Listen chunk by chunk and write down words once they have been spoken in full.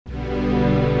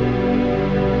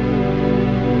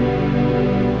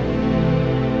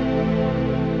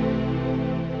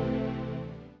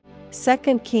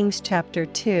2 Kings chapter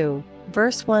 2,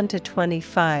 verse 1 to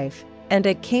 25. And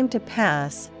it came to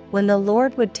pass, when the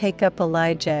Lord would take up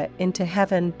Elijah into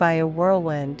heaven by a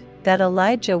whirlwind, that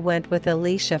Elijah went with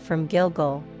Elisha from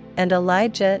Gilgal. And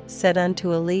Elijah said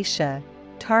unto Elisha,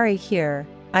 Tarry here,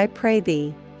 I pray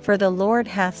thee, for the Lord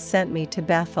hath sent me to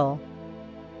Bethel.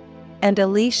 And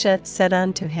Elisha said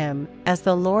unto him, As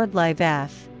the Lord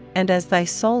liveth, and as thy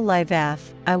soul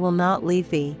liveth, I will not leave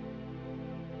thee.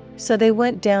 So they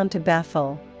went down to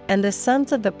Bethel, and the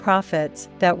sons of the prophets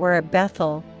that were at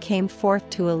Bethel came forth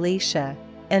to Elisha,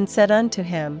 and said unto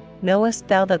him, Knowest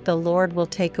thou that the Lord will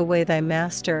take away thy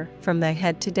master from thy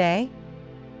head today?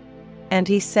 And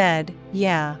he said,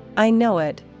 Yea, I know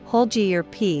it, hold ye your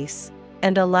peace.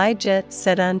 And Elijah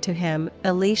said unto him,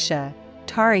 Elisha,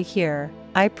 tarry here,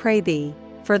 I pray thee,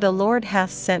 for the Lord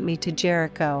hath sent me to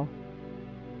Jericho.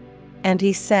 And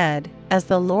he said, As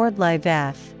the Lord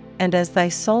liveth, and as thy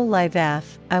soul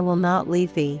liveth, I will not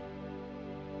leave thee.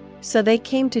 So they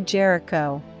came to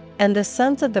Jericho, and the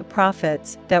sons of the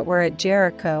prophets that were at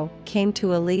Jericho came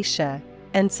to Elisha,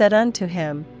 and said unto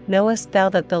him, Knowest thou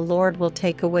that the Lord will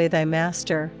take away thy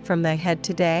master from thy head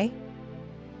today?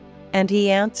 And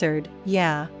he answered,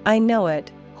 Yea, I know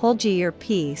it, hold ye your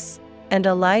peace. And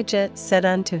Elijah said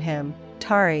unto him,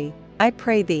 Tarry, I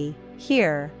pray thee,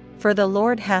 here, for the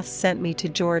Lord hath sent me to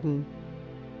Jordan.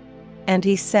 And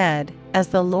he said, As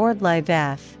the Lord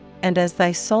liveth, and as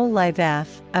thy soul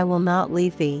liveth, I will not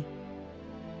leave thee.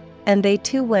 And they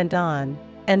two went on,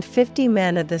 and 50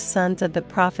 men of the sons of the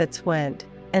prophets went,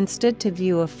 and stood to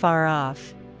view afar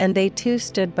off, and they two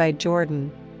stood by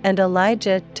Jordan. And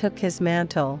Elijah took his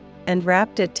mantle, and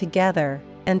wrapped it together,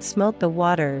 and smote the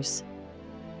waters.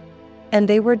 And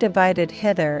they were divided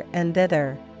hither and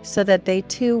thither, so that they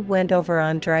two went over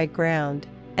on dry ground.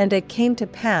 And it came to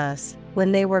pass,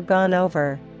 when they were gone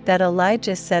over, that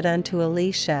Elijah said unto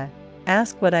Elisha,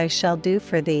 Ask what I shall do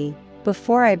for thee,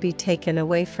 before I be taken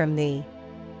away from thee.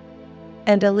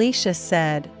 And Elisha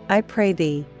said, I pray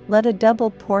thee, let a double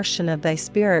portion of thy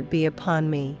spirit be upon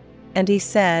me. And he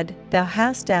said, Thou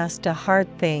hast asked a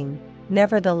hard thing.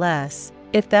 Nevertheless,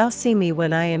 if thou see me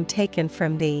when I am taken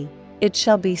from thee, it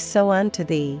shall be so unto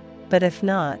thee, but if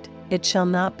not, it shall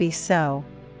not be so.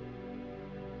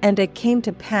 And it came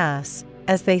to pass,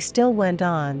 as they still went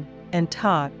on, and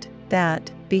talked, that,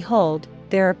 behold,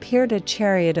 there appeared a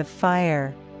chariot of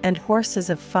fire, and horses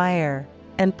of fire,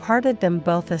 and parted them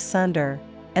both asunder.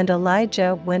 And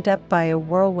Elijah went up by a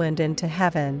whirlwind into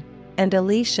heaven, and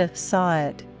Elisha saw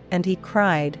it, and he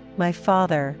cried, My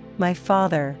father,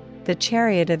 the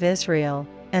chariot of Israel,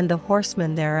 and the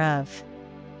horsemen thereof.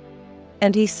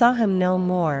 And he saw him no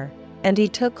more, and he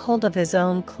took hold of his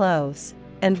own clothes,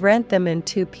 and rent them in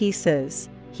 2 pieces.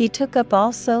 He took up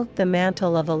also the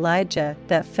mantle of Elijah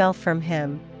that fell from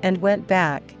him, and went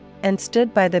back, and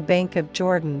stood by the bank of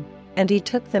Jordan. And he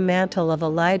took the mantle of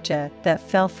Elijah that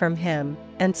fell from him,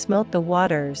 and smote the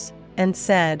waters, and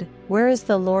said, Where is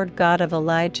the Lord God of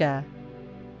Elijah?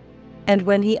 And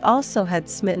when he also had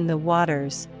smitten the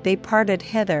waters, they parted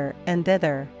hither and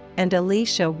thither, and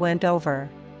Elisha went over.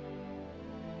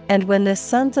 And when the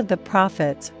sons of the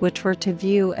prophets which were to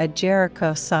view at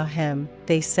Jericho saw him,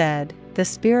 they said, The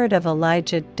spirit of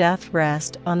Elijah doth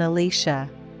rest on Elisha.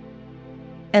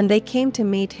 And they came to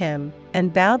meet him,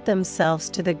 and bowed themselves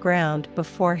to the ground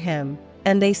before him.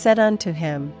 And they said unto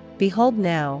him, Behold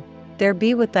now, there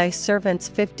be with thy servants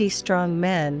 50 strong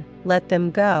men, let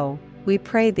them go, we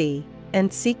pray thee,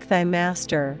 and seek thy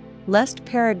master, lest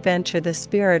peradventure the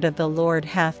Spirit of the Lord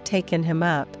hath taken him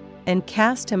up, and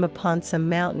cast him upon some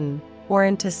mountain, or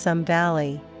into some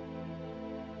valley.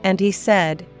 And he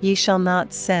said, Ye shall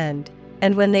not send.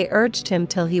 And when they urged him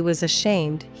till he was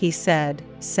ashamed, he said,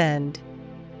 Send.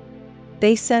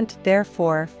 They sent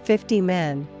therefore 50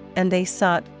 men, and they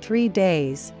sought 3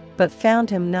 days, but found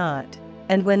him not.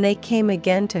 And when they came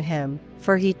again to him,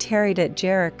 for he tarried at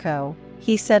Jericho,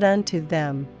 he said unto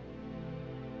them,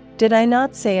 Did I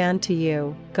not say unto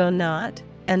you, Go not?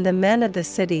 And the men of the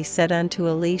city said unto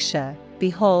Elisha,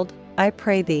 Behold, I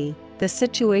pray thee, the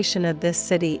situation of this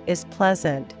city is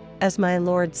pleasant, as my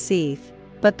Lord seeth,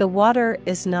 but the water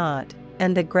is not,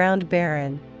 and the ground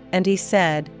barren. And he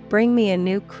said, Bring me a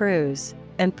new cruse,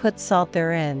 and put salt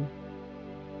therein.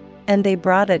 And they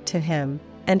brought it to him,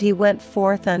 and he went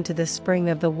forth unto the spring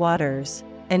of the waters,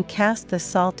 and cast the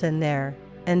salt in there,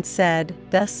 and said,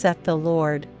 Thus saith the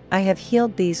Lord, I have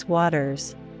healed these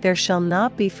waters, there shall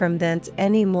not be from thence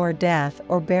any more death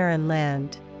or barren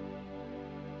land.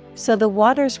 So the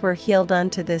waters were healed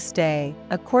unto this day,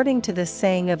 according to the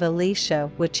saying of Elisha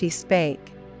which he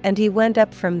spake. And he went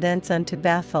up from thence unto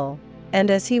Bethel. And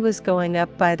as he was going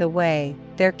up by the way,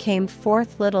 there came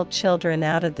forth little children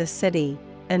out of the city,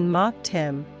 and mocked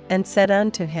him, and said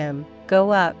unto him,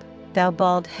 Go up, thou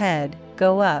bald head,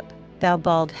 go up, thou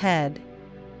bald head.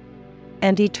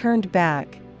 And he turned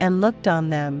back, and looked on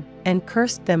them, and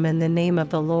cursed them in the name of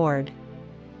the Lord.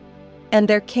 And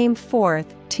there came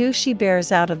forth 2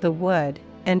 she-bears out of the wood,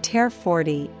 and tare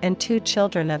 42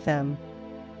 children of them.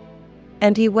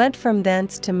 And he went from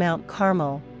thence to Mount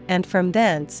Carmel, and from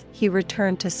thence he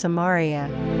returned to Samaria.